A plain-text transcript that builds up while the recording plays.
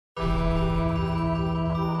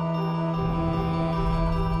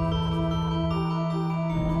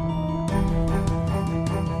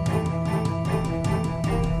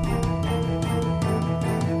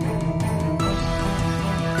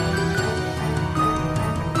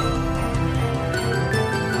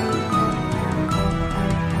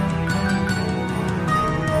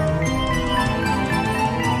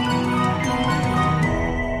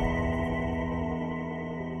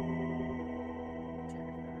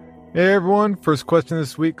Hey everyone, first question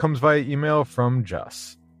this week comes via email from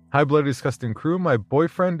Jess. Hi Bloody Disgusting crew, my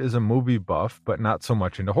boyfriend is a movie buff, but not so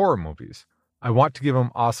much into horror movies. I want to give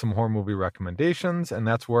him awesome horror movie recommendations, and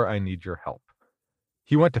that's where I need your help.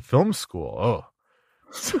 He went to film school,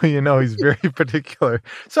 so he's very particular.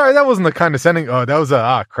 Sorry, that wasn't the condescending, that was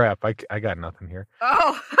crap, I got nothing here.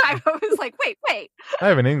 Oh, I was like, wait. I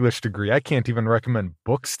have an English degree, I can't even recommend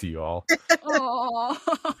books to you all.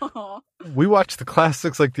 Oh. We watched the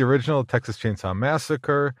classics like the original Texas Chainsaw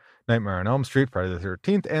Massacre, Nightmare on Elm Street, Friday the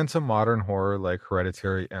 13th, and some modern horror like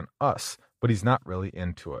Hereditary and Us, but he's not really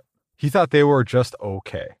into it. He thought they were just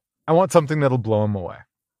okay. I want something that'll blow him away.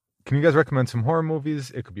 Can you guys recommend some horror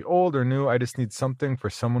movies? It could be old or new. I just need something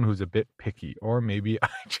for someone who's a bit picky, or maybe I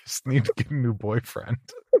just need to get a new boyfriend.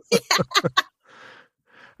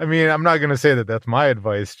 I mean, I'm not going to say that that's my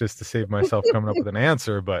advice just to save myself coming up with an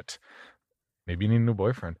answer, but maybe you need a new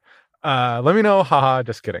boyfriend. Let me know. Haha,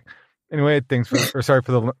 just kidding. Anyway, sorry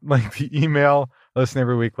for the lengthy email. Listen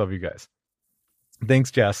every week. Love you guys. Thanks,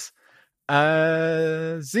 Jess.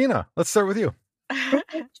 Zena, let's start with you.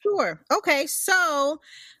 Sure. Okay, so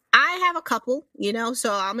I have a couple,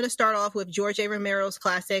 so I'm going to start off with George A. Romero's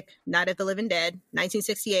classic, Night of the Living Dead,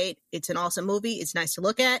 1968. It's an awesome movie. It's nice to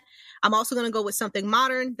look at. I'm also going to go with something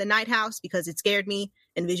modern, The Night House, because it scared me,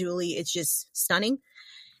 and visually it's just stunning.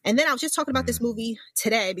 And then I was just talking about this movie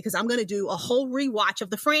today because I'm going to do a whole rewatch of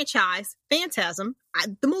the franchise, Phantasm.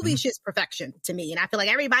 The movie is just perfection to me, and I feel like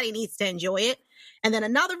everybody needs to enjoy it. And then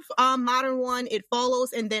another modern one, It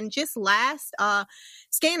Follows. And then just last,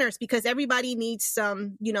 Scanners, because everybody needs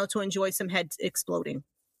some, to enjoy some heads exploding.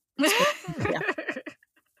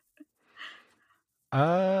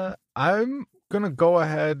 I'm going to go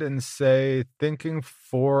ahead and say, thinking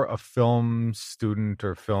for a film student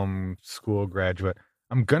or film school graduate,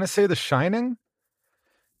 I'm going to say The Shining.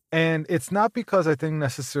 And it's not because I think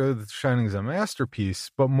necessarily The Shining is a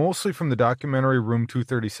masterpiece, but mostly from the documentary Room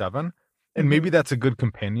 237. And maybe that's a good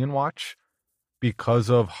companion watch because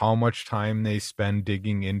of how much time they spend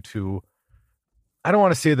digging into, I don't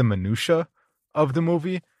want to say the minutia of the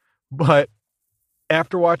movie, but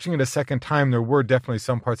after watching it a second time, there were definitely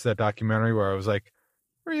some parts of that documentary where I was like,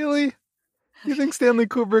 really? You think Stanley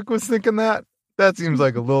Kubrick was thinking that? That seems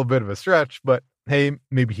like a little bit of a stretch, but hey,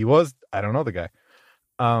 maybe he was. I don't know the guy.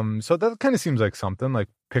 So that kind of seems like something like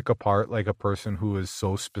pick apart like a person who is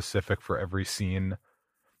so specific for every scene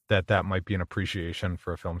that might be an appreciation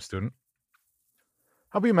for a film student.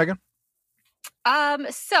 How about you, Megan?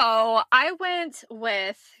 So I went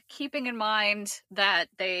with, keeping in mind that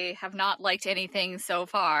they have not liked anything so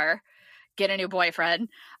far, get a new boyfriend.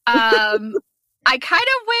 I kind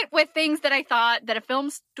of went with things that I thought that a film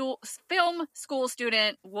school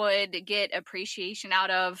student would get appreciation out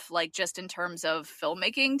of, like just in terms of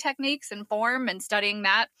filmmaking techniques and form and studying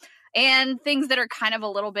that, and things that are kind of a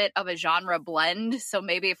little bit of a genre blend. So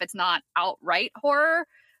maybe if it's not outright horror,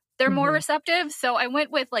 they're more receptive. So I went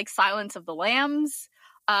with like Silence of the Lambs,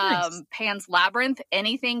 nice. Pan's Labyrinth,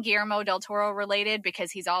 anything Guillermo del Toro related,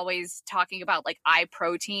 because he's always talking about like eye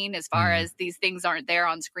protein as far as these things aren't there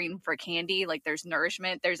on screen for candy. Like there's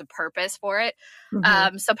nourishment, there's a purpose for it.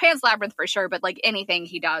 So Pan's Labyrinth for sure, but like anything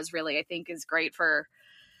he does really, I think is great for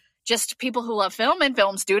just people who love film and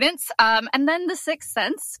film students. And then The Sixth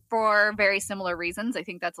Sense for very similar reasons. I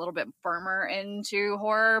think that's a little bit firmer into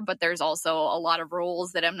horror, but there's also a lot of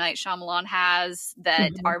rules that M. Night Shyamalan has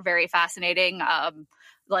that are very fascinating.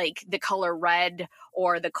 Like the color red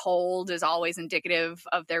or the cold is always indicative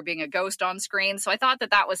of there being a ghost on screen. So I thought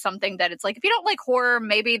that was something that it's like, if you don't like horror,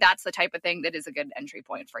 maybe that's the type of thing that is a good entry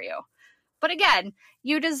point for you. But again,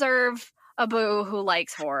 you deserve a boo who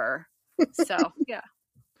likes horror. So, yeah.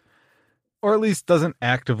 Or at least doesn't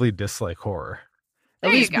actively dislike horror.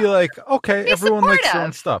 At least be like, okay, everyone likes their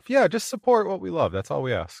own stuff. Yeah, just support what we love. That's all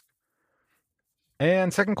we ask.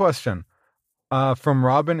 And second question from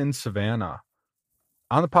Robin in Savannah.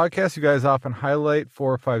 On the podcast, you guys often highlight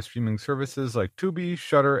 4 or 5 streaming services like Tubi,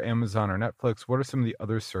 Shudder, Amazon, or Netflix. What are some of the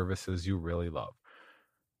other services you really love?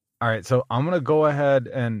 All right, so I'm going to go ahead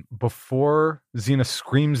and before Zena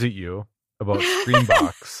screams at you about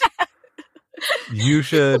Screenbox, you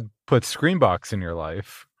should put Screenbox in your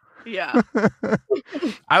life. Yeah.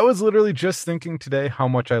 I was literally just thinking today how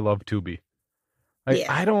much I love Tubi.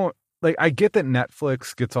 I get that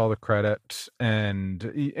Netflix gets all the credit and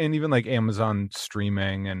even like Amazon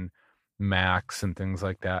streaming and Max and things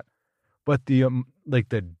like that. But the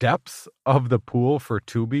the depth of the pool for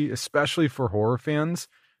Tubi, especially for horror fans,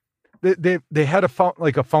 they had a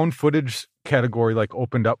found footage category like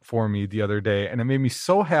opened up for me the other day, and it made me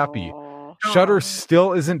so happy Shudder Oh.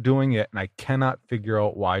 still isn't doing it, and I cannot figure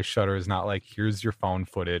out why Shudder is not like, here's your found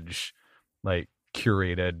footage, like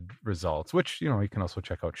curated results, which, you can also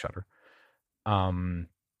check out Shudder.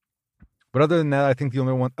 But other than that, I think the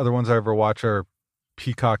only other ones I ever watch are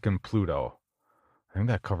Peacock and Pluto. I think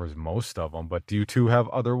that covers most of them. But do you two have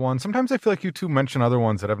other ones? Sometimes I feel like you two mention other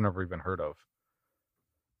ones that I've never even heard of.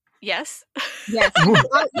 Yes. Yes. You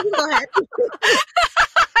can go ahead.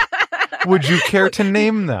 Would you care to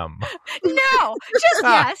name them? No, just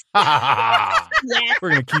yes. Yes.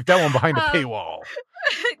 We're going to keep that one behind a paywall.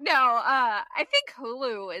 No, I think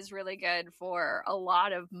Hulu is really good for a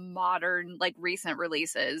lot of modern, like recent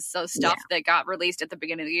releases. So stuff that got released at the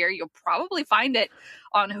beginning of the year, you'll probably find it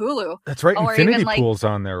on Hulu. That's right. Or Infinity even, like- Pool's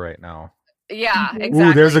on there right now. Yeah, Mhm. exactly.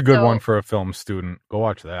 Ooh, there's a good So- one for a film student. Go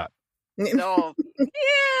watch that. So, yeah,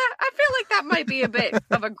 I feel like that might be a bit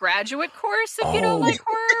of a graduate course if you don't like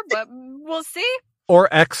horror, but we'll see. Or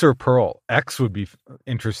X or Pearl. X would be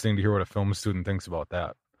interesting to hear what a film student thinks about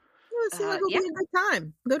that. It seems like it'll be a good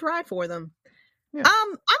time. Good ride for them. Yeah. I'm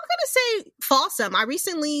gonna say Fawsome. I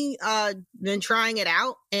recently been trying it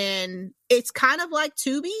out, and it's kind of like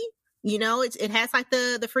Tubi. It has like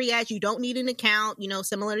the free ads. You don't need an account.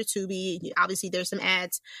 Similar to Tubi. Obviously, there's some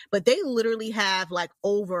ads, but they literally have like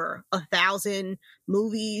over 1,000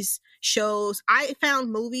 movies, shows. I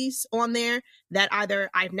found movies on there that either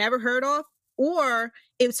I've never heard of or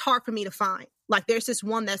it's hard for me to find. Like there's this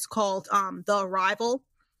one that's called The Arrival,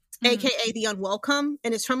 aka The Unwelcome,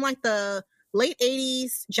 and it's from like the late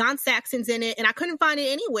 80s. John Saxon's in it, and I couldn't find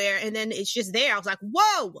it anywhere, and then it's just there. I was like,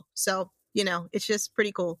 whoa. So it's just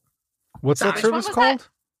pretty cool. What's that Which service one was called?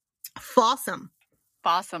 Fawsome.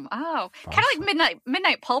 Awesome. Oh, kind of like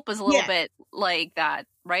Midnight Pulp is a little bit like that,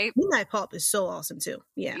 right? Midnight Pulp is so awesome too.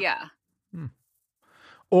 Yeah. Yeah.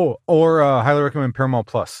 Oh, or highly recommend Paramount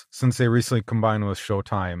Plus. Since they recently combined with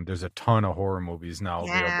Showtime, there's a ton of horror movies now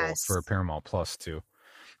available for Paramount Plus too,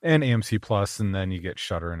 and AMC Plus, and then you get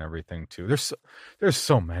Shudder and everything too. There's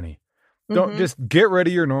so many. Don't just get rid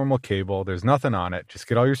of your normal cable. There's nothing on it. Just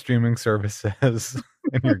get all your streaming services,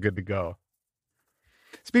 and you're good to go.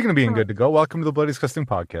 Speaking of being good to go, welcome to the Bloody Disgusting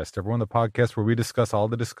Podcast, everyone. The podcast where we discuss all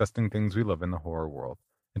the disgusting things we love in the horror world.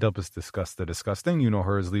 And to help us discuss the disgusting, you know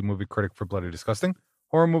her as lead movie critic for Bloody Disgusting,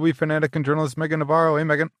 horror movie fanatic and journalist Megan Navarro. Hey,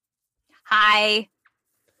 Megan. Hi.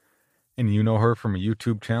 And you know her from a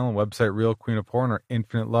YouTube channel and website, Real Queen of Horror, and her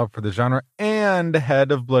infinite love for the genre, and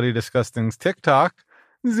head of Bloody Disgusting's TikTok,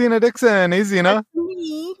 Zena Dixon. Hey, Zena.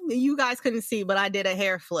 Me. You guys couldn't see, but I did a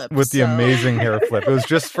hair flip. With the amazing hair flip. It was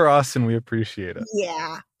just for us, and we appreciate it.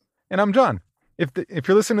 Yeah. And I'm John. If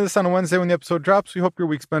you're listening to this on a Wednesday when the episode drops, we hope your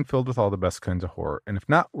week's been filled with all the best kinds of horror. And if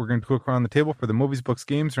not, we're going to go around the table for the movies, books,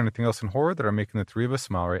 games, or anything else in horror that are making the three of us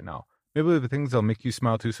smile right now. Maybe the things that'll make you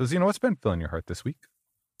smile too. So, Zena, what's been filling your heart this week?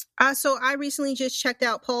 So I recently just checked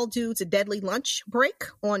out Paul Dude's Deadly Lunch Break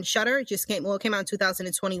on Shudder. It came out in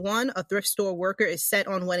 2021. A thrift store worker is set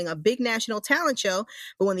on winning a big national talent show,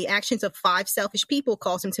 but when the actions of 5 selfish people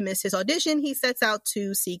cause him to miss his audition, he sets out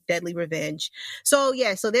to seek deadly revenge. So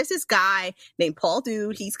there's this guy named Paul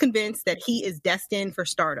Dude. He's convinced that he is destined for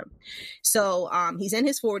stardom. So he's in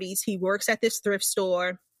his 40s. He works at this thrift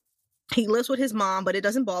store. He lives with his mom, but it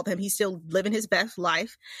doesn't bother him. He's still living his best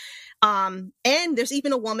life. And there's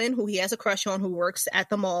even a woman who he has a crush on who works at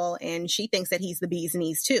the mall, and she thinks that he's the bee's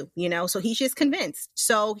knees too, so he's just convinced.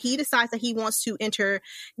 So he decides that he wants to enter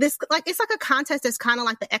this, like, it's like a contest that's kind of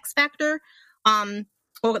like the X Factor,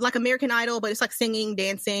 or like American Idol, but it's like singing,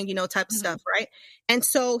 dancing, type of stuff, right? And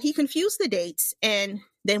so he confused the dates, and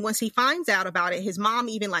then once he finds out about it, his mom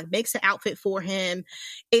even like makes an outfit for him.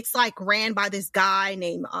 It's like ran by this guy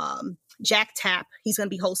named Jack Tapp. He's going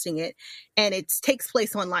to be hosting it, and it takes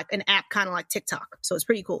place on like an app kind of like TikTok. So it's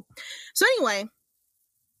pretty cool. So anyway,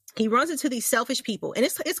 he runs into these selfish people, and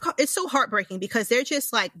it's so heartbreaking because they're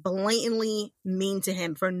just like blatantly mean to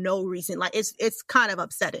him for no reason. Like it's kind of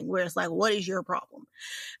upsetting where it's like, what is your problem?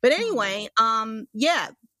 But anyway,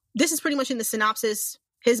 this is pretty much in the synopsis.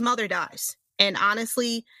 His mother dies. And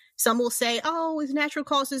honestly, some will say, oh, it's natural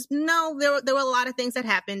causes. No, there were a lot of things that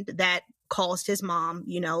happened that caused his mom,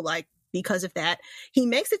 like because of that. He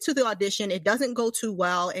makes it to the audition. It doesn't go too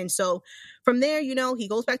well. And so from there, he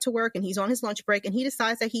goes back to work and he's on his lunch break and he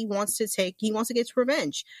decides that he wants to get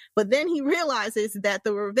revenge. But then he realizes that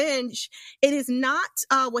the revenge, it is not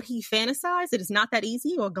what he fantasized. It is not that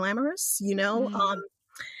easy or glamorous, or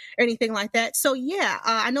anything like that. So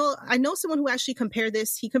I know someone who actually compared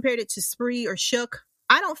this. He compared it to Spree or Shook.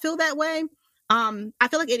 I don't feel that way. I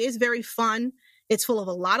feel like it is very fun. It's full of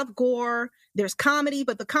a lot of gore. There's comedy,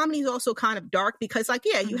 but the comedy is also kind of dark because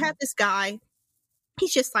you have this guy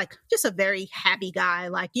he's just a very happy guy.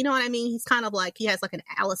 Like, you know what I mean? He's kind of like, he has like an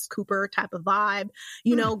Alice Cooper type of vibe,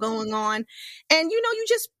 going on. And,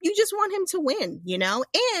 you just want him to win,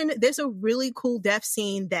 and there's a really cool death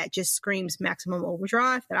scene that just screams Maximum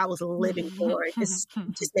Overdrive that I was living for. It just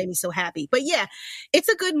made me so happy. But yeah, it's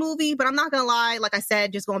a good movie, but I'm not going to lie. Like I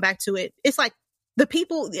said, just going back to it, it's like, the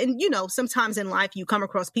people, and sometimes in life you come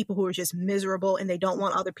across people who are just miserable and they don't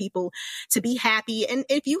want other people to be happy. And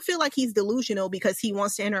if you feel like he's delusional because he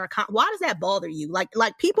wants to enter why does that bother you?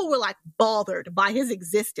 Like people were like bothered by his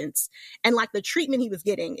existence, and like the treatment he was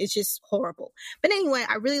getting is just horrible. But anyway,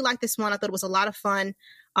 I really liked this one. I thought it was a lot of fun.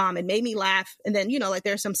 It made me laugh. And then, like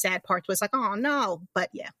there's some sad parts where it's like, oh no, but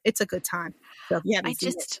yeah, it's a good time. So if you haven't seen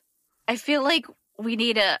it. I feel like we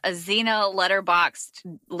need a Zena letterboxed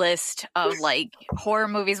list of like horror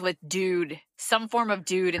movies with dude, some form of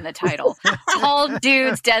dude in the title. Tall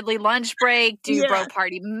dudes, deadly lunch break, dude bro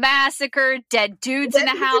party massacre, dead dudes in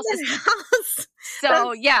the house.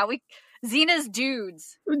 So yeah, Zena's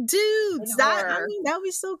dudes. That would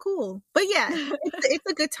be so cool. But yeah, it's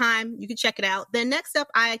a good time. You can check it out. Then next up,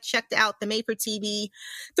 I checked out the made-for-TV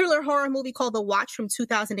thriller horror movie called The Watch from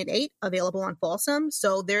 2008, available on Folsom.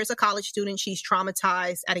 So there's a college student. She's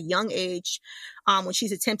traumatized at a young age when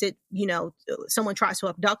she's attempted, someone tries to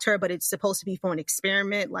abduct her, but it's supposed to be for an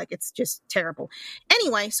experiment. Like, it's just terrible.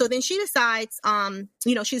 Anyway, so then she decides,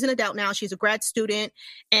 she's an adult now. She's a grad student,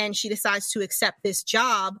 and she decides to accept this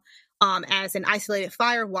job as an isolated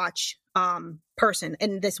fire watch person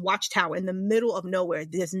in this watchtower in the middle of nowhere.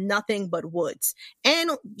 There's nothing but woods. And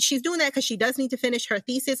she's doing that because she does need to finish her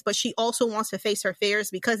thesis, but she also wants to face her fears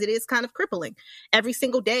because it is kind of crippling. Every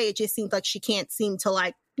single day, it just seems like she can't seem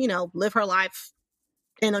to live her life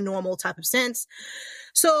in a normal type of sense.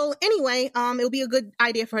 So anyway, it'll be a good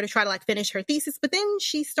idea for her to try to finish her thesis. But then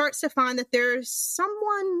she starts to find that there's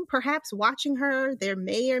someone perhaps watching her. There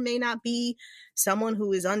may or may not be someone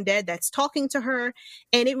who is undead that's talking to her.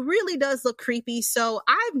 And it really does look creepy. So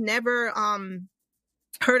I've never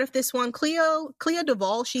heard of this one. Clea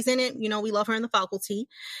Duvall, she's in it. We love her in The Faculty.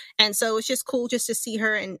 And so it's just cool just to see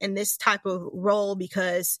her in this type of role,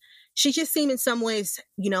 because she just seemed in some ways,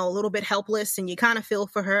 a little bit helpless, and you kind of feel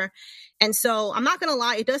for her. And so I'm not going to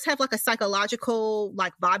lie, it does have a psychological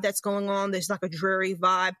vibe that's going on. There's a dreary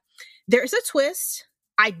vibe. There's a twist.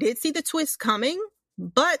 I did see the twist coming,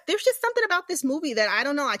 but there's just something about this movie that I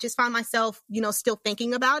don't know. I just find myself, still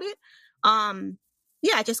thinking about it.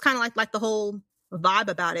 I just kind of like the whole vibe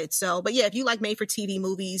about it. So, but yeah, if you like made for TV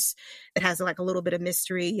movies that has a little bit of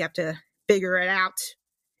mystery, you have to figure it out.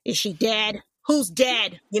 Is she dead? Who's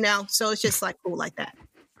dead? So it's just cool like that.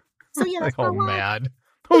 So yeah, that's mad.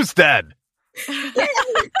 Who's dead? I'm telling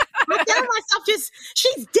myself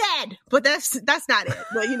she's dead, but that's not it.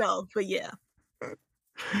 But yeah.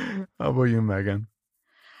 How about you, Megan?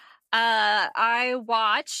 I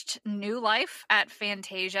watched New Life at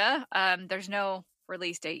Fantasia. There's no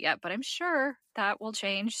release date yet, but I'm sure that will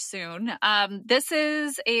change soon. This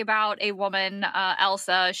is about a woman,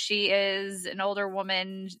 Elsa. She is an older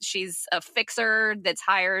woman. She's a fixer that's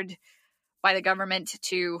hired by the government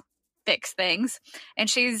to fix things. And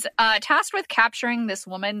she's tasked with capturing this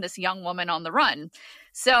young woman on the run.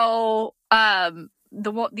 So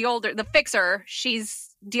the fixer,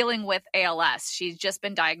 she's dealing with ALS. She's just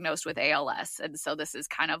been diagnosed with ALS. And so this is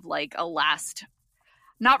kind of a last,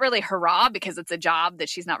 not really hurrah, because it's a job that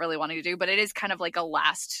she's not really wanting to do, but it is kind of a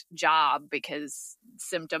last job because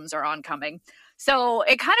symptoms are oncoming. So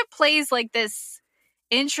it kind of plays this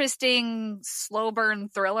interesting slow burn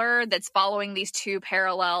thriller that's following these two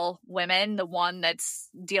parallel women, the one that's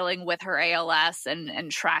dealing with her ALS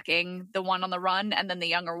and tracking the one on the run, and then the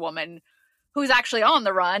younger woman who's actually on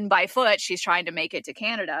the run by foot. She's trying to make it to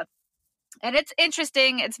Canada. And it's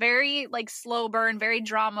interesting. It's very slow burn, very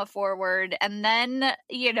drama forward. And then,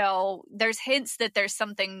 there's hints that there's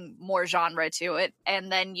something more genre to it.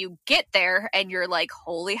 And then you get there and you're like,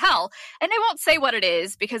 holy hell. And I won't say what it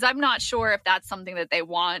is because I'm not sure if that's something that they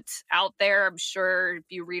want out there. I'm sure if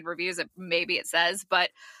you read reviews, maybe it says, but,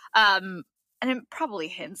 and it probably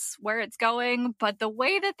hints where it's going. But the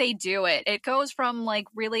way that they do it, it goes from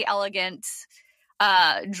really elegant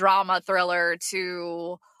drama thriller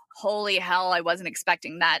to holy hell, I wasn't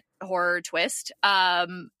expecting that horror twist.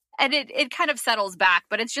 And it kind of settles back,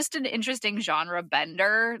 but it's just an interesting genre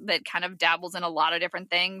bender that kind of dabbles in a lot of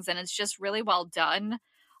different things, and it's just really well done.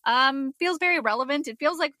 Feels very relevant. It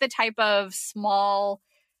feels like the type of small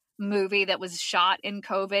movie that was shot in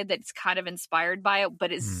COVID that's kind of inspired by it,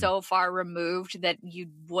 but is so far removed that you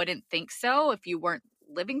wouldn't think so if you weren't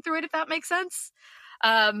living through it, if that makes sense.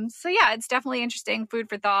 So yeah, it's definitely interesting, food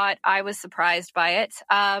for thought. I was surprised by it.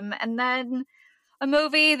 And then a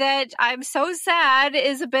movie that I'm so sad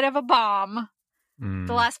is a bit of a bomb.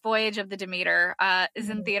 The Last Voyage of the Demeter is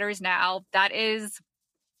in theaters now. That is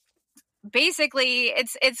basically,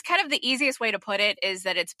 it's kind of the easiest way to put it is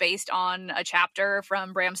that it's based on a chapter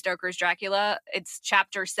from Bram Stoker's Dracula. It's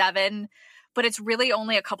chapter 7, but it's really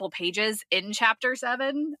only a couple pages in chapter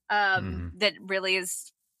 7 that really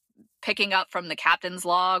is picking up from the captain's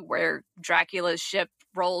log where Dracula's ship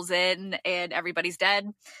rolls in and everybody's dead.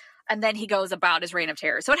 And then he goes about his reign of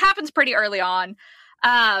terror. So it happens pretty early on.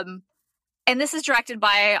 And this is directed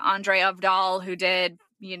by Andre Avdal, who did,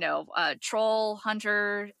 Troll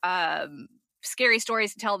Hunter, Scary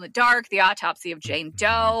Stories to Tell in the Dark, The Autopsy of Jane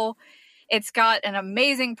Doe. It's got an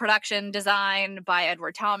amazing production design by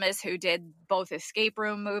Edward Thomas, who did both escape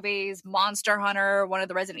room movies, Monster Hunter, one of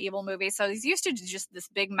the Resident Evil movies. So he's used to just this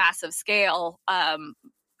big, massive scale,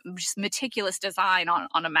 just meticulous design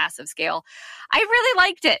on a massive scale. I really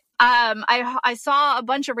liked it. I saw a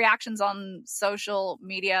bunch of reactions on social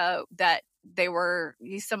media that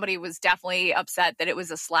somebody was definitely upset that it was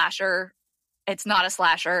a slasher. It's not a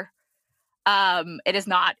slasher. It is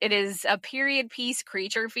not. It is a period piece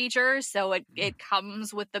creature feature, so it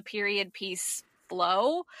comes with the period piece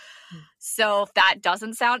flow. So if that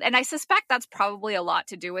doesn't sound, and I suspect that's probably a lot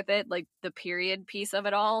to do with it, like the period piece of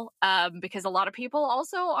it all, because a lot of people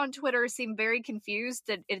also on Twitter seem very confused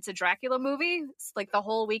that it's a Dracula movie. It's like the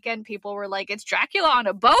whole weekend people were like, it's Dracula on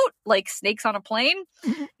a boat, like snakes on a plane.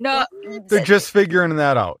 No, they're just figuring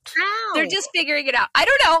that out. They're just figuring it out. I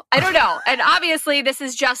don't know. And obviously this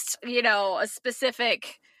is just, a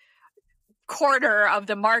specific quarter of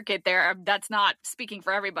the market there. That's not speaking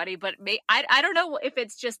for everybody, but I don't know if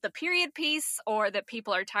it's just the period piece or that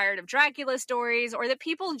people are tired of Dracula stories or that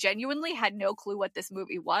people genuinely had no clue what this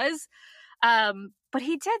movie was. But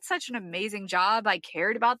he did such an amazing job. I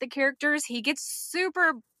cared about the characters. He gets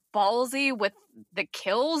super ballsy with the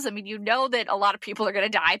kills. I mean, that a lot of people are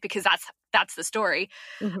going to die because that's the story.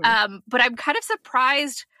 Mm-hmm. But I'm kind of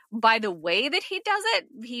surprised by the way that he does it,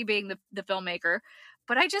 he being the filmmaker.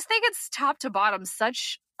 But I just think it's top to bottom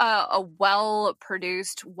such a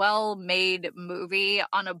well-produced, well-made movie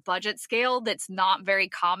on a budget scale that's not very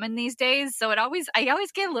common these days. So I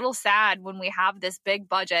always get a little sad when we have this big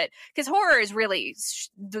budget, because horror is really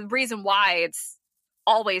the reason why it's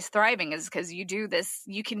always thriving is because you do this,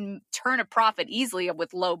 you can turn a profit easily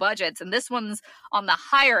with low budgets, and this one's on the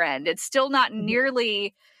higher end. It's still not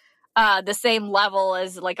nearly the same level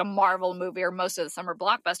as like a Marvel movie or most of the summer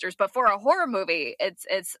blockbusters, but for a horror movie,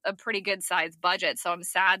 it's a pretty good sized budget. So I'm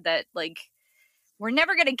sad that we're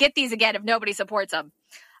never going to get these again if nobody supports them.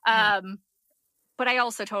 But I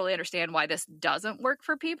also totally understand why this doesn't work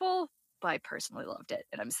for people. But I personally loved it,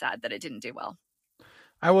 and I'm sad that it didn't do well.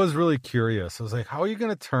 I was really curious. I was like, how are you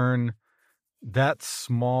going to turn that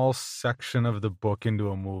small section of the book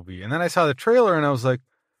into a movie? And then I saw the trailer and I was like,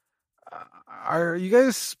 are you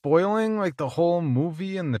guys spoiling like the whole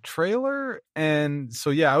movie in the trailer? And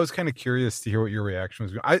so, yeah, I was kind of curious to hear what your reaction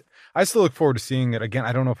was. I still look forward to seeing it again.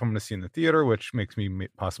 I don't know if I'm going to see it in the theater, which makes me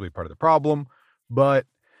possibly part of the problem, but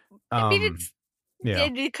I mean,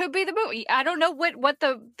 it could be the movie. I don't know what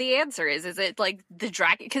the answer is. Is it like the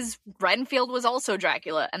Dracula? Because Renfield was also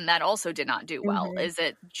Dracula, and that also did not do well. Mm-hmm. Is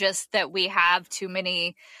it just that we have too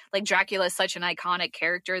many? Like Dracula is such an iconic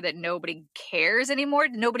character that nobody cares anymore.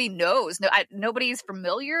 Nobody knows. Nobody's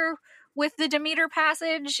familiar with the Demeter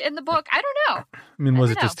passage in the book. I don't know. I mean,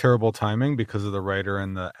 was it just terrible timing because of the writer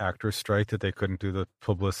and the actor strike that they couldn't do the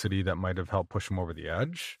publicity that might have helped push them over the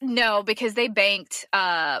edge? No, because they banked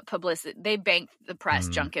publicity. They banked the press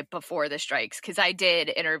junket before the strikes. Because I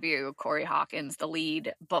did interview Corey Hawkins, the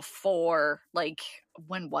lead, before,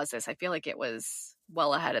 when was this? I feel like it was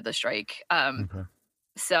well ahead of the strike. Okay.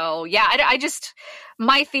 So, yeah, I just,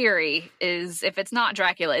 my theory is if it's not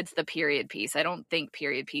Dracula, it's the period piece. I don't think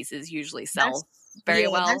period pieces usually sell very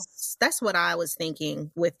well. That's what I was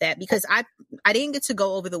thinking with that, because I didn't get to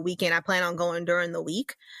go over the weekend. I plan on going during the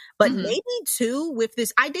week, but maybe too with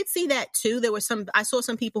this, I did see that too. I saw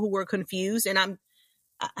some people who were confused, and I'm,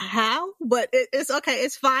 how? But it's okay.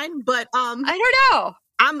 It's fine. But I don't know.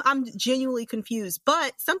 I'm genuinely confused,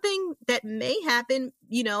 but something that may happen,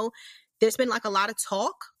 there's been a lot of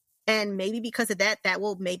talk, and maybe because of that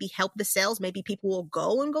will maybe help the sales. Maybe people will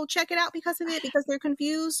go check it out because of it, because they're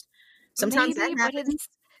confused. Sometimes that happens.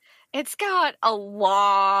 It's got a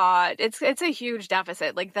lot. It's a huge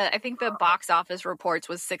deficit. I think the box office reports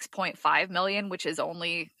was 6.5 million, which is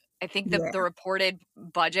only, I think the reported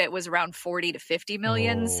budget was around 40 to 50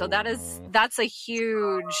 million. So that's a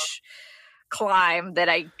huge climb that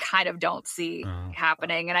I kind of don't see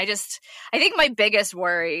happening. And I think my biggest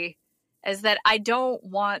worry is that I don't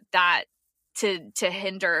want that to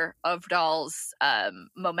hinder Avdal's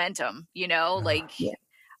momentum, you know? Like, Yeah.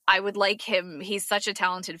 I would like him, he's such a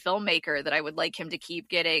talented filmmaker that I would like him to keep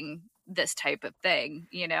getting this type of thing,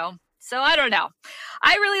 you know? So I don't know.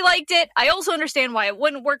 I really liked it. I also understand why it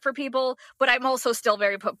wouldn't work for people, but I'm also still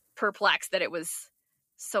very perplexed that it was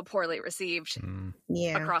so poorly received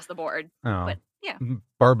across the board. Oh. But yeah,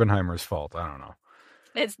 Barbenheimer's fault. I don't know.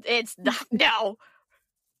 It's no.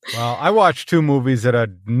 Well, I watched 2 movies that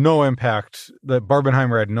had no impact. That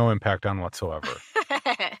Barbenheimer had no impact on whatsoever.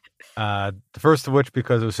 The first of which,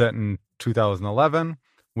 because it was set in 2011,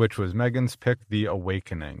 which was Megan's pick, The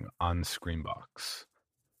Awakening on Screenbox.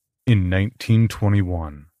 In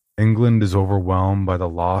 1921, England is overwhelmed by the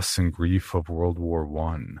loss and grief of World War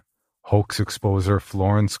I. Hoax exposer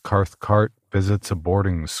Florence Cathcart visits a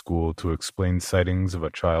boarding school to explain sightings of a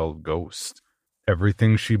child ghost.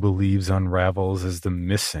 Everything she believes unravels as the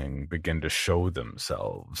missing begin to show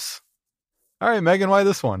themselves. All right, Megan, why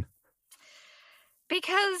this one?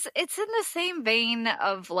 Because it's in the same vein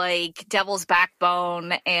of like Devil's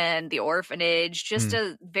Backbone and The Orphanage, just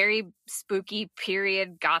a very spooky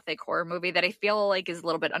period gothic horror movie that I feel like is a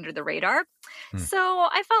little bit under the radar. So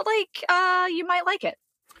I felt like you might like it.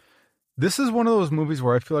 This is one of those movies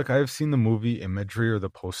where I feel like I've seen the movie imagery or the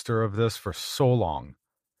poster of this for so long.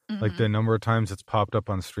 Like the number of times it's popped up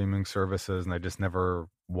on streaming services and I just never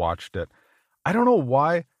watched it. I don't know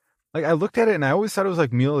why. Like I looked at it and I always thought it was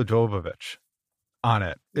like Mila Jovovich on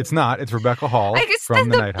it. It's not. It's Rebecca Hall. I guess from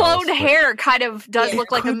the Night blown House, hair kind of does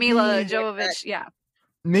look like a could Mila be. Jovovich. Yeah.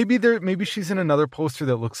 Maybe she's in another poster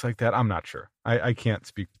that looks like that. I'm not sure. I can't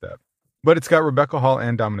speak to that. But it's got Rebecca Hall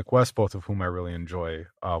and Dominic West, both of whom I really enjoy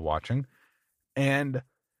watching. And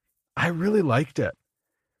I really liked it.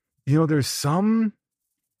 You know, there's some...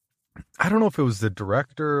 I don't know if it was the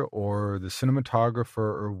director or the cinematographer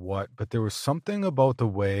or what, but there was something about the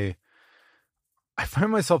way I find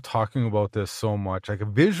myself talking about this so much. Like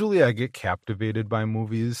visually, I get captivated by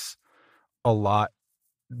movies a lot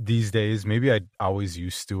these days. Maybe I always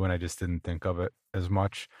used to, and I just didn't think of it as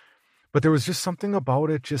much. But there was just something about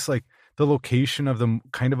it, just like the location of the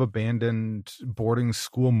kind of abandoned boarding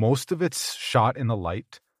school. Most of it's shot in the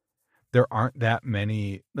light. There aren't that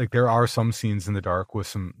many, like there are some scenes in the dark with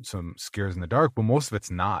some scares in the dark, but most of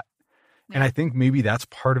it's not. Yeah. And I think maybe that's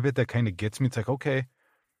part of it that kind of gets me. It's like, okay,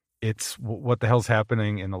 it's what the hell's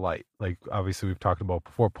happening in the light? Like, obviously we've talked about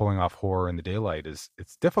before, pulling off horror in the daylight it's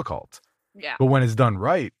difficult. Yeah. But when it's done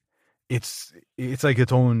right, it's like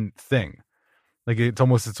its own thing. Like it's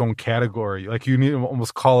almost its own category. Like you need to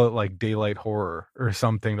almost call it like daylight horror or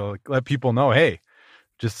something to like let people know, hey,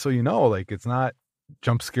 just so you know, like it's not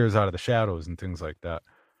jump scares out of the shadows and things like that.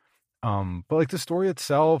 But like the story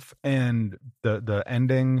itself and the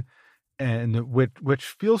ending and which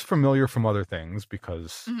feels familiar from other things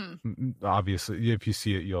because obviously if you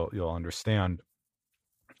see it you'll understand.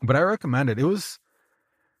 But I recommend it. It was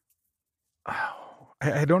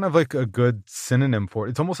I don't have like a good synonym for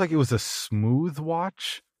it. It's almost like it was a smooth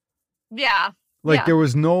watch. Yeah. Like there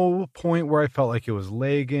was no point where I felt like it was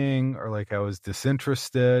lagging or like I was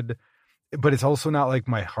disinterested. But it's also not like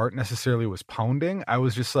my heart necessarily was pounding. I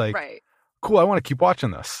was just like, cool, I want to keep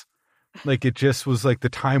watching this. Like it just was like the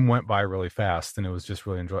time went by really fast and it was just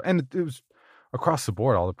really enjoyable. And it was across the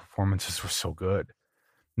board. All the performances were so good.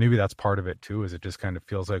 Maybe that's part of it too, is it just kind of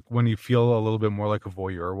feels like when you feel a little bit more like a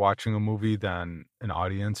voyeur watching a movie than an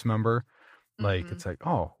audience member, like it's like,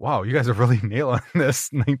 oh, wow, you guys are really nailing this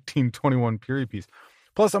 1921 period piece.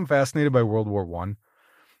 Plus I'm fascinated by World War I.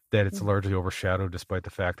 That it's largely overshadowed despite the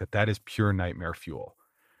fact that is pure nightmare fuel.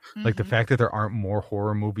 Like the fact that there aren't more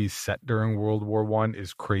horror movies set during World War I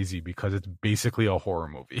is crazy because it's basically a horror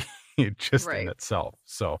movie just in itself.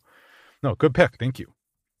 So no, good pick. Thank you.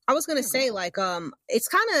 I was going to say like, it's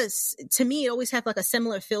kind of, to me, it always had like a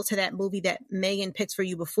similar feel to that movie that Megan picked for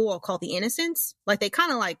you before called The Innocents. Like they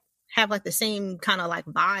kind of like have like the same kind of like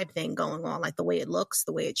vibe thing going on, like the way it looks,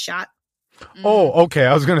 the way it's shot. Oh, okay.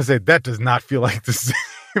 I was going to say that does not feel like the same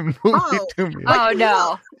movie to me. Oh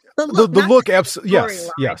no. The look absolutely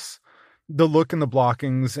yes. The look and the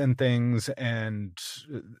blockings and things and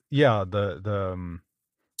the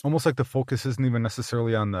almost like the focus isn't even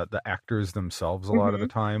necessarily on the actors themselves a lot of the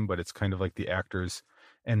time, but it's kind of like the actors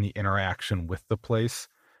and the interaction with the place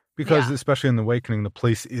because especially in The Awakening, the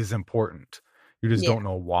place is important. You just don't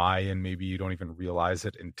know why, and maybe you don't even realize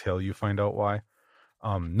it until you find out why.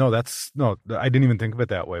 I didn't even think of it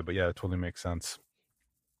that way, but yeah, it totally makes sense.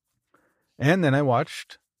 And then I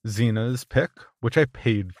watched Zena's pick, which I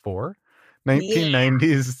paid for,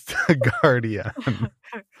 1990s Guardian,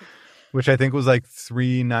 which I think was like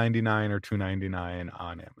 $3.99 or $2.99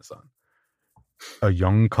 on Amazon. A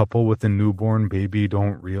young couple with a newborn baby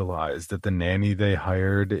don't realize that the nanny they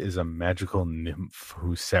hired is a magical nymph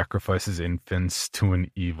who sacrifices infants to an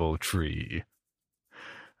evil tree.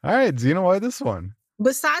 All right, Zena, why this one?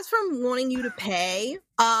 Besides from wanting you to pay,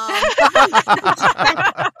 I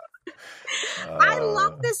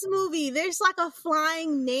love this movie. There's like a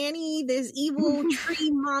flying nanny, there's evil tree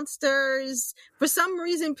monsters. For some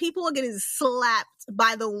reason, people are getting slapped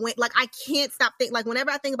by the wind. Like, I can't stop thinking, like, whenever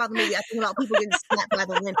I think about the movie, I think about people getting slapped by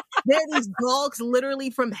the wind. There are these dogs literally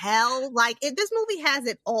from hell. Like, this movie has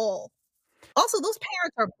it all. Also, those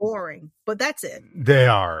parents are boring, but that's it. They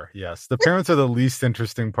are, yes. The parents are the least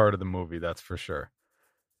interesting part of the movie, that's for sure.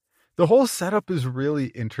 The whole setup is really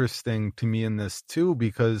interesting to me in this, too,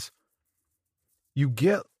 because you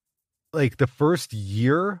get, like, the first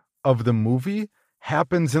year of the movie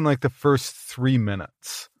happens in, like, the first 3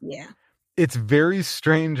 minutes. Yeah. It's very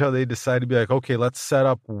strange how they decide to be like, okay, let's set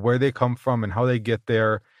up where they come from and how they get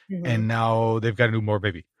there, and now they've got a new more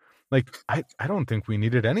baby. Like, I don't think we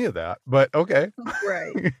needed any of that, but okay.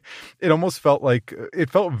 Right. It almost felt like, it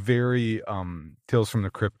felt very Tales from the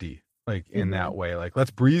Crypty, like in that way. Like,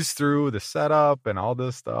 let's breeze through the setup and all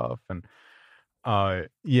this stuff. And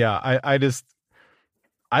yeah,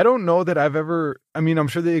 I don't know that I've ever, I mean, I'm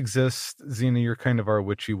sure they exist. Zena, you're kind of our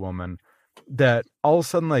witchy woman, that all of a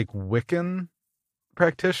sudden, like, Wiccan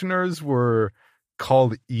practitioners were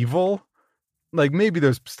called evil. Like, maybe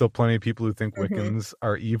there's still plenty of people who think Wiccans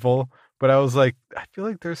are evil, but I was like, I feel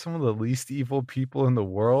like they're some of the least evil people in the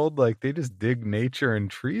world. Like, they just dig nature and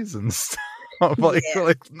trees and stuff. Like,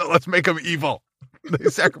 no, let's make them evil. They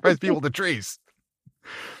sacrifice people to trees.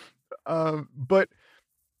 But,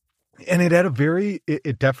 and it had a very,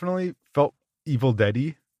 it definitely felt Evil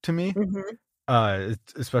Dead-y to me,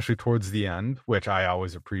 especially towards the end, which I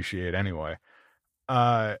always appreciate anyway.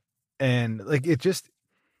 And like,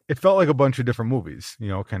 it felt like a bunch of different movies, you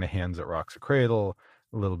know, kind of Hands That Rocks a Cradle,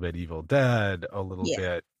 a little bit Evil Dead, a little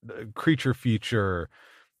bit creature feature,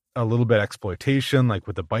 a little bit exploitation, like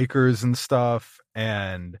with the bikers and stuff,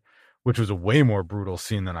 and which was a way more brutal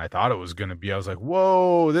scene than I thought it was going to be. I was like,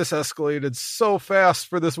 whoa, this escalated so fast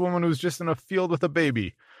for this woman who's just in a field with a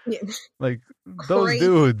baby. Yeah. Like, those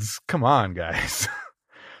dudes, come on, guys.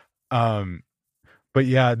 But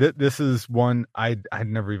yeah, this is one I'd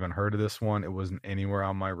never even heard of this one. It wasn't anywhere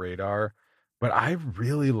on my radar, but I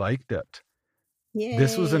really liked it. Yay.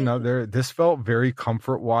 This felt very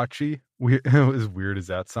comfort watchy. As weird as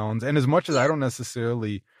that sounds. And as much as I don't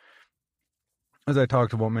necessarily, as I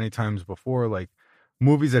talked about many times before, like,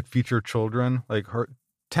 movies that feature children, like,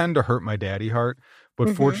 tend to hurt my daddy heart.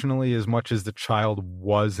 But fortunately, as much as the child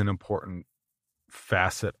was an important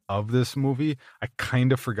facet of this movie, I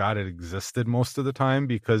kind of forgot it existed most of the time,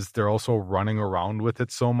 because they're also running around with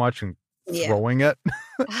it so much and throwing it.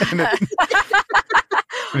 And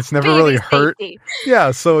it's never really hurt.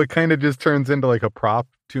 Yeah, so it kind of just turns into like a prop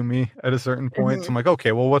to me at a certain point. So I'm like,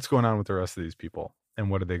 okay, well, what's going on with the rest of these people, and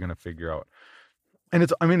what are they going to figure out? And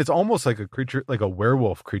it's almost like a creature, like a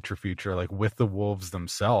werewolf creature feature, like with the wolves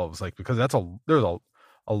themselves, like, because there's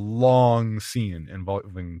a long scene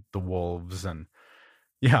involving the wolves. And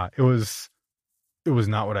yeah, it was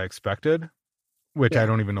not what I expected, which I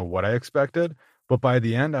don't even know what I expected. But by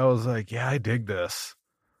the end, I was like, yeah, I dig this.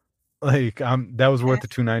 Like, that was worth the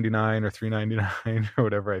 $2.99 or $3.99 or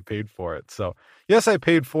whatever I paid for it. So yes, I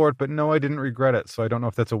paid for it, but no, I didn't regret it. So I don't know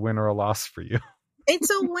if that's a win or a loss for you. It's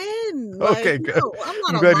a win. Okay, good. No,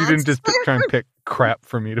 I'm glad you didn't just try and pick crap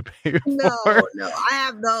for me to pay for. No, I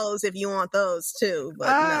have those if you want those too. But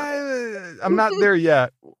no. I'm not there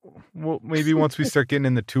yet. Well, maybe once we start getting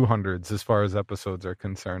in the 200s as far as episodes are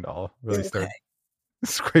concerned, I'll really start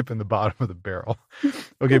scraping the bottom of the barrel.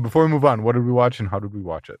 Okay, before we move on, what did we watch and how did we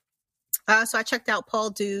watch it? So I checked out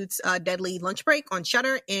Paul Dude's Deadly Lunch Break on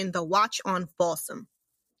Shudder and The Watch on Balsam.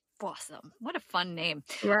 Awesome. What a fun name.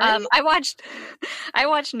 Right? I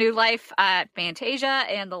watched New Life at Fantasia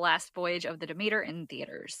and The Last Voyage of the Demeter in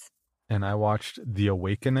theaters. And I watched The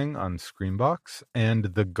Awakening on Screenbox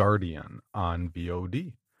and The Guardian on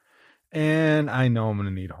VOD. And I know I'm going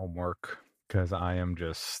to need homework because I'm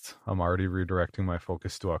already redirecting my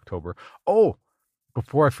focus to October. Oh,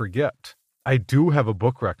 before I forget, I do have a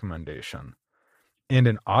book recommendation and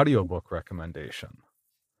an audiobook recommendation.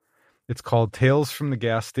 It's called Tales from the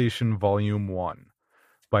Gas Station Volume 1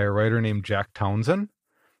 by a writer named Jack Townsend.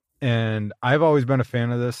 And I've always been a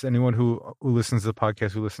fan of this. Anyone who listens to the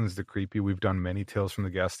podcast, who listens to Creepy, we've done many Tales from the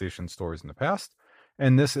Gas Station stories in the past.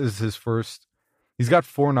 And this is his first. He's got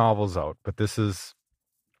 4 novels out, but this is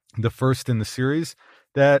the first in the series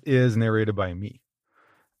that is narrated by me.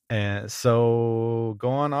 And so go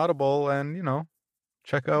on Audible and,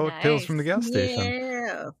 check out Tales from the Nice. Gas Station.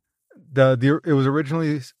 Yeah. It was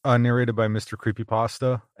originally narrated by Mr.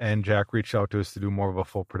 Creepypasta, and Jack reached out to us to do more of a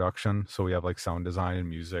full production. So we have like sound design and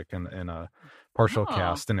music and a partial Oh.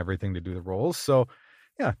 cast and everything to do the roles. So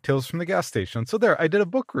yeah, Tales from the Gas Station. So there, I did a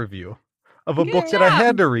book review of a book that I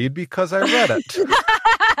had to read because I read it.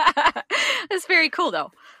 That's very cool,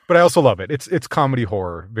 though. But I also love it. It's comedy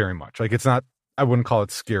horror very much. Like it's not, I wouldn't call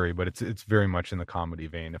it scary, but it's very much in the comedy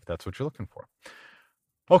vein if that's what you're looking for.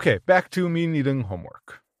 Okay, back to me needing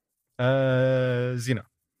homework. Zena.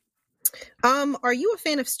 Are you a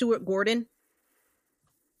fan of Stuart Gordon?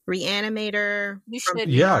 Reanimator? You from should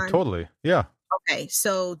be. Yeah, Beyond? totally. Yeah. Okay,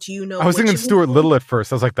 so do you know? I was what thinking you Stuart would Little at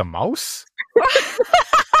first. I was like, the mouse?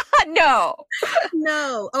 No. do?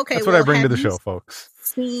 No. Okay, That's what I bring to have the you show, folks.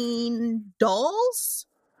 Seen Dolls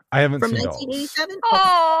I haven't from seen Dolls. 1987?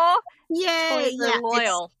 Oh, Yay! toys Yeah, are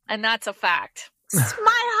loyal, and that's a fact. it's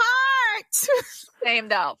my heart. Same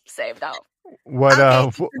though. What Okay,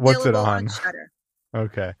 it's what's it available on? Shudder.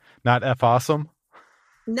 Okay. Not F awesome?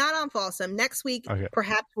 Not on Falsum. Next week, Okay.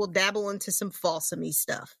 perhaps we'll dabble into some Falsum-y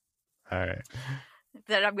stuff. All right.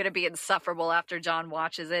 That I'm gonna be insufferable after John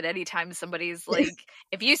watches it. Anytime somebody's like,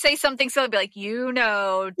 if you say something silly, be like, you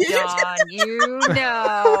know, John, you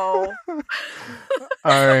know.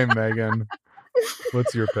 All right, Megan.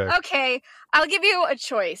 What's your pick? Okay, I'll give you a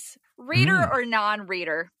choice: reader or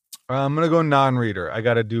non-reader. I'm gonna go non-reader. I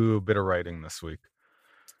got to do a bit of writing this week.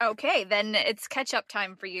 Okay, then it's catch-up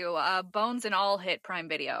time for you. Bones and All hit Prime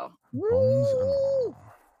Video. Bones and all.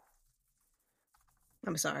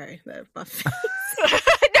 I'm sorry. My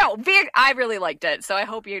No, I really liked it, so I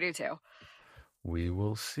hope you do too. We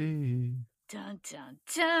will see. Dun dun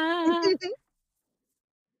dun.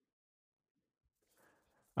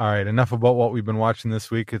 All right, enough about what we've been watching this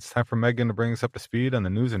week. It's time for Megan to bring us up to speed on the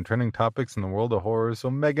news and trending topics in the world of horror. So,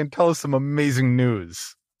 Megan, tell us some amazing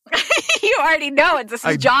news. You already know it. This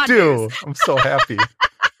is John do. news. I'm so happy.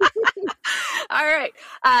 All right.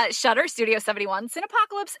 Shudder, Studio 71,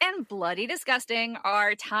 Cinepocalypse, and Bloody Disgusting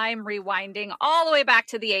are time rewinding all the way back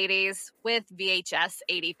to the 80s with VHS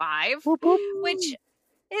 85, which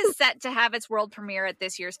is set to have its world premiere at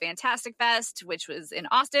this year's Fantastic Fest, which was in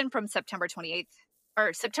Austin from September 28th.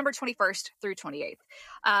 Or September 21st through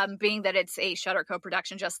 28th, being that it's a Shudder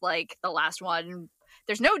co-production, just like the last one.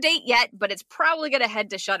 There's no date yet, but it's probably going to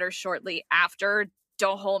head to Shudder shortly after.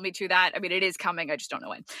 Don't hold me to that. I mean, it is coming. I just don't know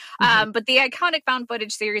when. But the iconic found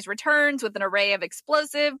footage series returns with an array of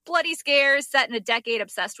explosive, bloody scares set in a decade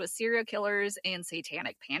obsessed with serial killers and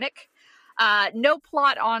satanic panic. No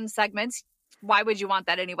plot on segments. Why would you want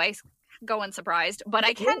that anyways? Go unsurprised. But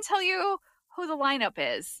I can tell you who the lineup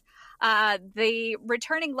is. The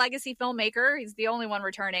returning legacy filmmaker, he's the only one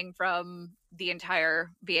returning from the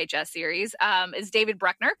entire VHS series, is David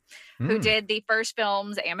Bruckner, who did the first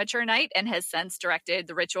films Amateur Night and has since directed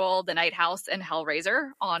The Ritual, The Night House, and Hellraiser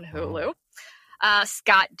on Hulu.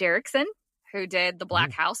 Scott Derrickson, who did The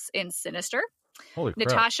Black House in Sinister. Holy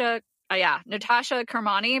crap. Natasha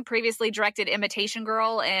Kermani previously directed Imitation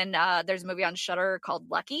Girl, and there's a movie on Shudder called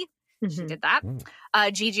Lucky. She did that.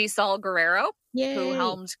 Gigi Saul Guerrero, who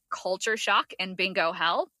helmed Culture Shock and Bingo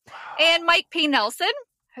Hell. And Mike P. Nelson,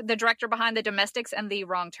 the director behind The Domestics and the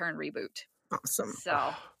Wrong Turn reboot. Awesome.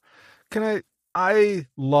 So, I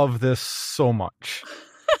love this so much.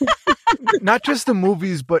 Not just the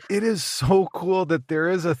movies, but it is so cool that there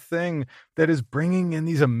is a thing that is bringing in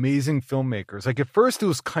these amazing filmmakers. Like at first it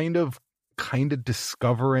was kind of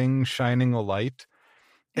discovering, shining a light.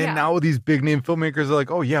 And now these big name filmmakers are like,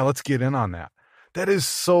 oh yeah, let's get in on that. That is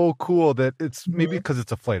so cool that it's maybe because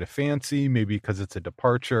it's a flight of fancy, maybe because it's a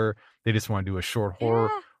departure. They just want to do a short horror,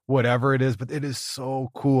 whatever it is. But it is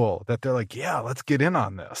so cool that they're like, yeah, let's get in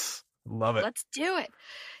on this. Love it. Let's do it.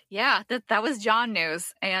 Yeah, that was John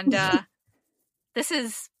news. And this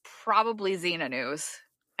is probably Zena news.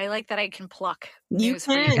 I like that I can pluck news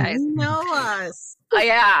for you guys. You know us.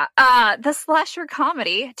 The slasher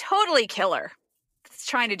comedy, totally killer.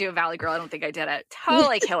 Trying to do a Valley Girl. I don't think I did it.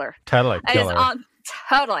 Totally killer. Totally killer.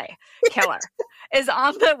 Is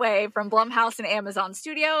on the way from Blumhouse and Amazon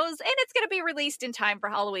Studios, and it's going to be released in time for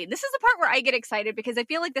Halloween. This is the part where I get excited because I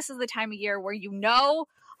feel like this is the time of year where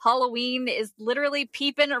Halloween is literally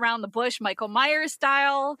peeping around the bush, Michael Myers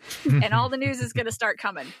style, and all the news is going to start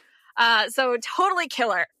coming. So totally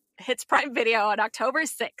killer hits Prime Video on October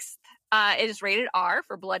 6th. It is rated R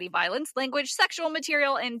for bloody violence, language, sexual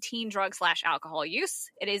material, and teen drug/alcohol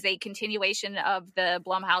use. It is a continuation of the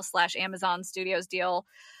Blumhouse/Amazon Studios deal.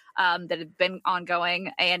 that have been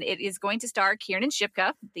ongoing, and it is going to star Kiernan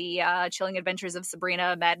Shipka, the Chilling Adventures of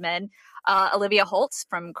Sabrina, Mad Men, Olivia Holt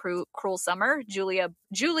from Cruel Summer,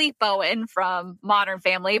 Julie Bowen from Modern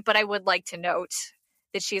Family, but I would like to note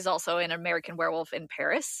that she's also in American Werewolf in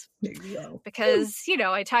Paris. There you go. Because,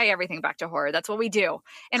 I tie everything back to horror. That's what we do.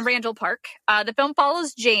 And Randall Park. The film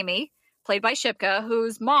follows Jamie, played by Shipka,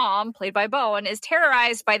 whose mom, played by Bowen, is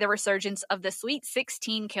terrorized by the resurgence of the Sweet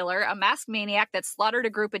 16 killer, a masked maniac that slaughtered a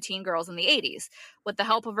group of teen girls in the 80s. With the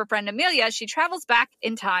help of her friend Amelia, she travels back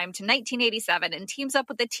in time to 1987 and teams up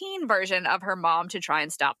with the teen version of her mom to try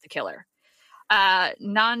and stop the killer.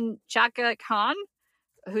 Nanchaka Khan,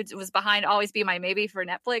 who was behind Always Be My Maybe for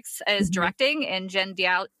Netflix, is directing, and Jen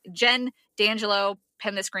D'Angelo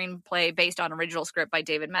penned the screenplay based on original script by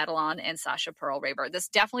David Madelon and Sasha Pearl Raber. This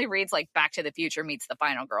definitely reads like Back to the Future meets The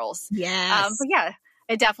Final Girls. Yes. But yeah,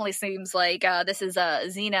 it definitely seems like this is a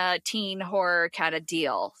Zena teen horror kind of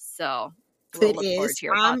deal. So we'll look forward to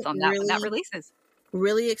your thoughts on that when that releases.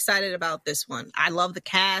 Really excited about this one. I love the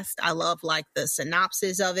cast. I love the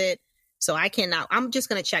synopsis of it. So I'm just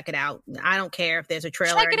going to check it out. I don't care if there's a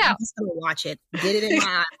trailer. Check it out. I'm just going to watch it. Get it in my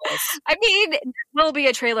eyeballs. I mean, there will be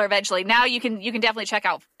a trailer eventually. Now you can definitely check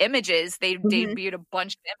out images. They debuted a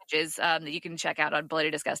bunch of images that you can check out on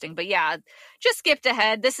Bloody Disgusting. But yeah, just skipped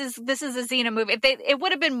ahead. This is a Zena movie. It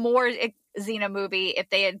would have been more Zena movie if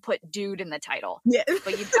they had put dude in the title. Yeah.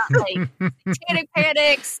 But you've got Satanic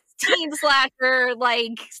Panics, teen slasher,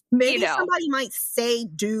 maybe somebody might say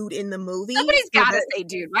dude in the movie. Somebody's got to say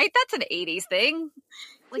dude, right? That's an 80s thing.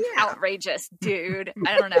 Outrageous dude.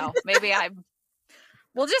 I don't know. Maybe I'll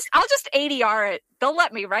just ADR it. They'll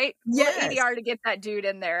let me, right? Yes. We'll ADR to get that dude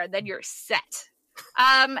in there, and then you're set.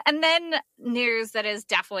 And then news that is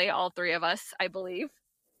definitely all three of us, I believe.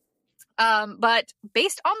 But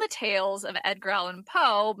based on the tales of Edgar Allan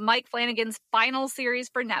Poe, Mike Flanagan's final series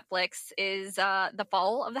for Netflix is The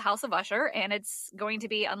Fall of the House of Usher, and it's going to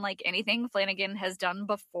be unlike anything Flanagan has done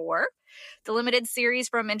before. The limited series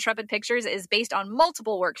from Intrepid Pictures is based on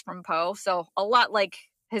multiple works from Poe, so a lot like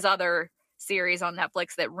his other series on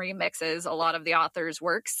Netflix that remixes a lot of the author's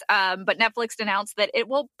works. But Netflix announced that it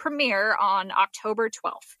will premiere on October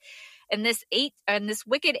 12th. In this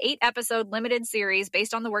wicked 8-episode limited series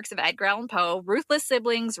based on the works of Edgar Allan Poe, ruthless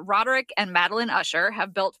siblings Roderick and Madeline Usher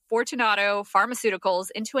have built Fortunato Pharmaceuticals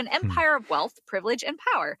into an empire of wealth, privilege, and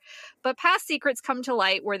power. But past secrets come to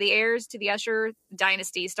light where the heirs to the Usher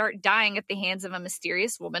dynasty start dying at the hands of a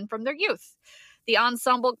mysterious woman from their youth. The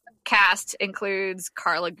ensemble cast includes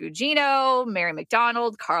Carla Gugino, Mary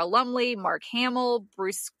McDonald, Carl Lumley, Mark Hamill,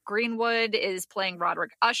 Bruce Greenwood is playing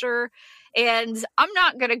Roderick Usher. And I'm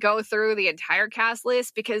not going to go through the entire cast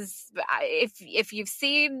list because if you've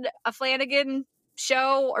seen a Flanagan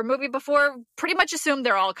show or movie before, pretty much assume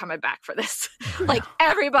they're all coming back for this.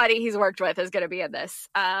 Everybody he's worked with is going to be in this.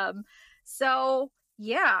 Carla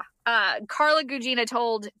Gugino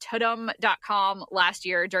told Tudum.com last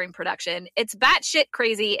year during production, it's batshit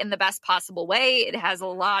crazy in the best possible way. It has a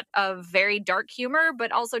lot of very dark humor,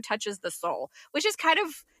 but also touches the soul, which is kind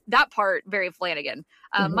of that part very Flanagan.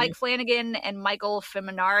 Mike Flanagan and Michael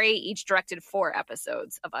Feminari each directed 4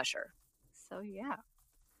 episodes of Usher. So, yeah.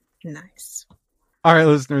 Nice. All right,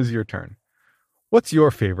 listeners, your turn. What's your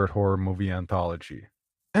favorite horror movie anthology?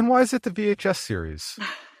 And why is it the VHS series?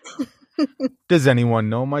 Does anyone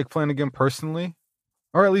know Mike Flanagan personally?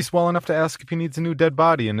 Or at least well enough to ask if he needs a new dead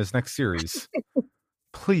body in his next series?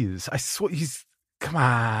 Please, I swear, come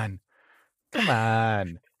on.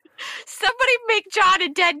 Somebody make John a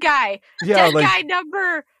dead guy. Yeah, dead guy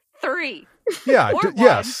number 3. Yeah,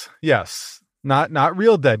 yes. Not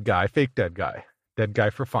real dead guy, fake dead guy. Dead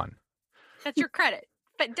guy for fun. That's your credit.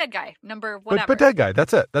 But dead guy number whatever. But dead guy,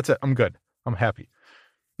 that's it. I'm good. I'm happy.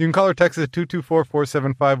 You can call or text us at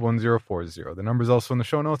 224-475-1040. The number is also in the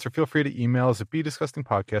show notes, or feel free to email us at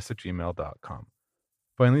bedisgustingpodcast@gmail.com.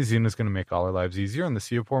 Finally, Zena's going to make all our lives easier on the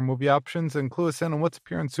Sea of Horror movie options and clue us in on what's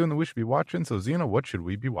appearing soon that we should be watching. So, Zena, what should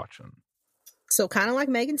we be watching? So kind of like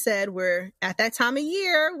Megan said, we're at that time of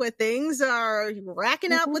year where things are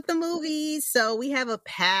racking up with the movies. So we have a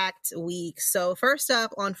packed week. So first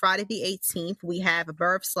up on Friday the 18th, we have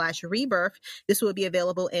Birth/Rebirth. This will be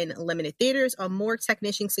available in limited theaters. A morgue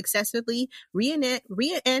technician successfully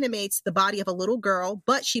reanimates the body of a little girl,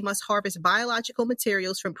 but she must harvest biological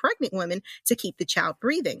materials from pregnant women to keep the child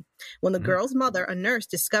breathing. When the girl's mother, a nurse,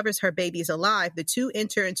 discovers her baby is alive, the two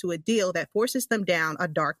enter into a deal that forces them down a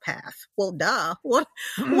dark path. Well, duh. What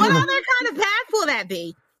other kind of path will that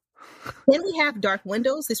be? Then we have Dark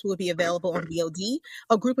Windows. This will be available on VOD.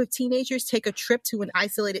 A group of teenagers take a trip to an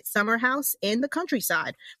isolated summer house in the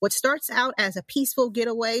countryside. What starts out as a peaceful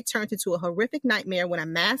getaway turns into a horrific nightmare when a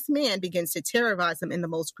masked man begins to terrorize them in the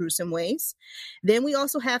most gruesome ways. Then we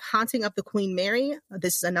also have Haunting of the Queen Mary.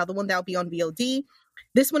 This is another one that will be on VOD.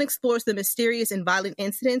 This one explores the mysterious and violent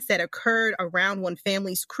incidents that occurred around one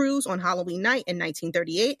family's cruise on Halloween night in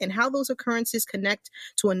 1938 and how those occurrences connect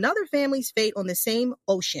to another family's fate on the same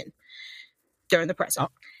ocean during the present.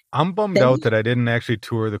 I'm bummed out that I didn't actually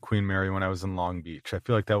tour the Queen Mary when I was in Long Beach. I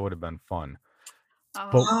feel like that would have been fun.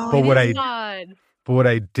 But what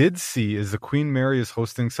I did see is the Queen Mary is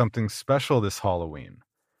hosting something special this Halloween.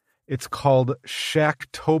 It's called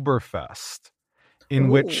Shacktoberfest, in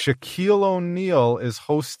which Shaquille O'Neal is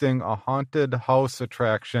hosting a haunted house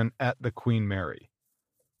attraction at the Queen Mary.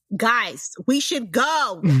 Guys, we should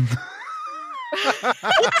go. It's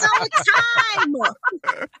our time.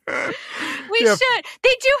 We should.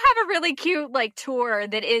 They do have a really cute tour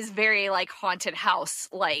that is very haunted house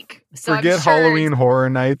So forget Halloween Horror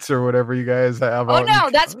Nights or whatever you guys have. Oh no,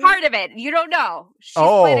 that's part of it. You don't know. She's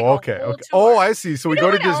okay. Oh, I see. So we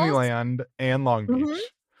go to Disneyland and Long Beach. Mm-hmm.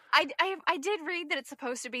 I did read that it's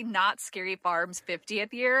supposed to be Knott's Scary Farm's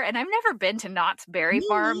 50th year, and I've never been to Knott's Berry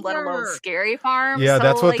Farm, let alone Scary Farm. Yeah, so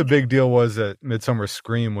that's what the big deal was at Midsummer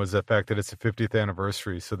Scream, was the fact that it's the 50th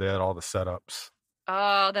anniversary, so they had all the setups.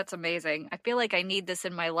 Oh, that's amazing. I feel like I need this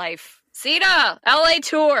in my life. Zena, LA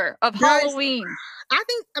tour of Halloween. I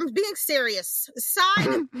think I'm being serious.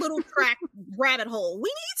 Side little track rabbit hole. We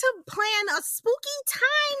need to plan a spooky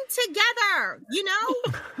time together.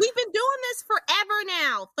 We've been doing this forever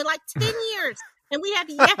now for 10 years, and we have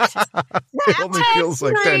yet. It only feels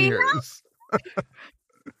like 10 years.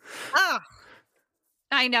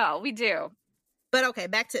 I know, we do. But okay,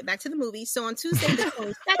 back to the movie. So on Tuesday the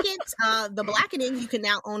 22nd, The Blackening, you can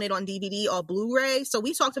now own it on DVD or Blu-ray. So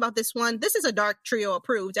we talked about this one. This is a Dark Trio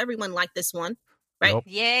approved. Everyone liked this one, right? Nope.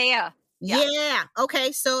 Yeah.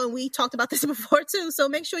 Okay. So we talked about this before too. So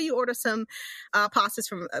make sure you order some pasta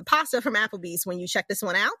from Applebee's when you check this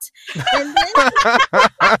one out. And then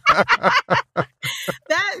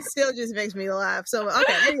that still just makes me laugh. So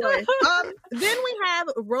okay. Anyway, then we have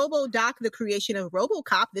RoboDoc: The Creation of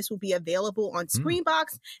RoboCop. This will be available on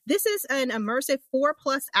Screenbox. This is an immersive 4+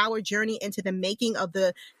 hour journey into the making of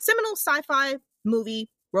the seminal sci-fi movie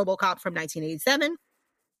RoboCop from 1987.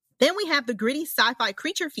 Then we have the gritty sci-fi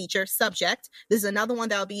creature feature, Subject. This is another one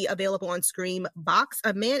that will be available on Screenbox.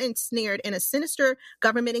 A man ensnared in a sinister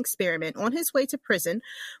government experiment. On his way to prison,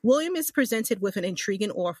 William is presented with an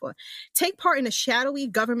intriguing offer. Take part in a shadowy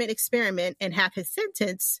government experiment and have his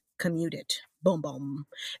sentence commuted. Boom, boom.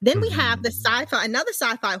 Then we have another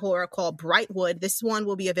sci-fi horror called Brightwood. This one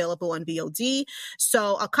will be available on VOD.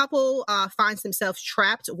 So a couple finds themselves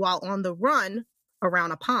trapped while on the run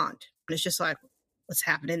around a pond. And it's just like, what's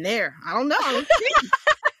happening there? I don't know.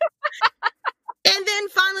 And then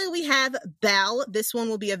finally we have Belle. This one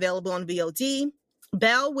will be available on VOD.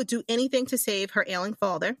 Belle would do anything to save her ailing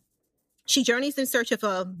father. She journeys in search of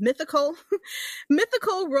a mythical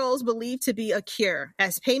rose believed to be a cure.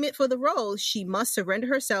 As payment for the rose, she must surrender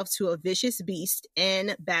herself to a vicious beast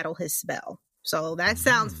and battle his spell. So that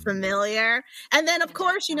sounds familiar. And then, of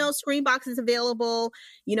course, Screenbox is available,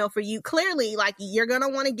 for you. Clearly, you're going to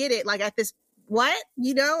want to get it, at this,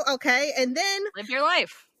 okay. And then live your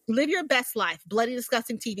life. Live your best life. Bloody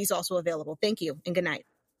Disgusting TV is also available. Thank you, and good night.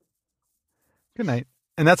 Good night.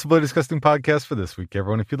 And that's the Bloody Disgusting podcast for this week,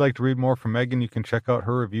 everyone. If you'd like to read more from Megan, you can check out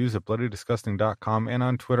her reviews at bloodydisgusting.com and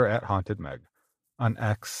on Twitter at HauntedMeg. On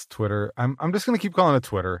X, Twitter. I'm just going to keep calling it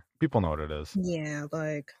Twitter. People know what it is. Yeah,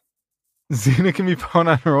 Zena can be found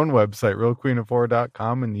on her own website,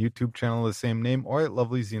 realqueenofhorror.com, and the YouTube channel of the same name, or at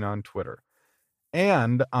Lovely Zena on Twitter.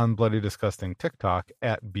 And on Bloody Disgusting TikTok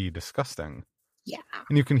at Be Disgusting. Yeah.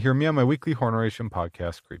 And you can hear me on my weekly horror narration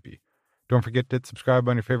podcast, Creepy. Don't forget to hit subscribe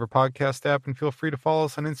on your favorite podcast app, and feel free to follow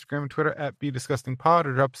us on Instagram and Twitter at BeDisgustingPod,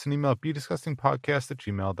 or drop us an email at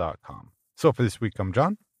BeDisgustingPodcast@gmail.com. So for this week, I'm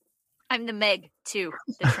John. I'm the Meg, too.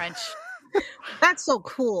 The Trench. That's so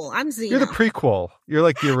cool. I'm Zena. You're the prequel. You're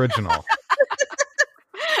like the original.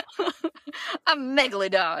 I'm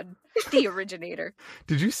Megalodon, the originator.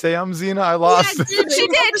 Did you say I'm Zena? I lost it. She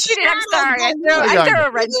did. I'm sorry. I threw a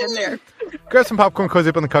wrench in there. Grab some popcorn, cozy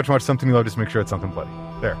up on the couch, and watch something you love. Just make sure it's something bloody.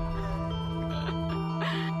 There.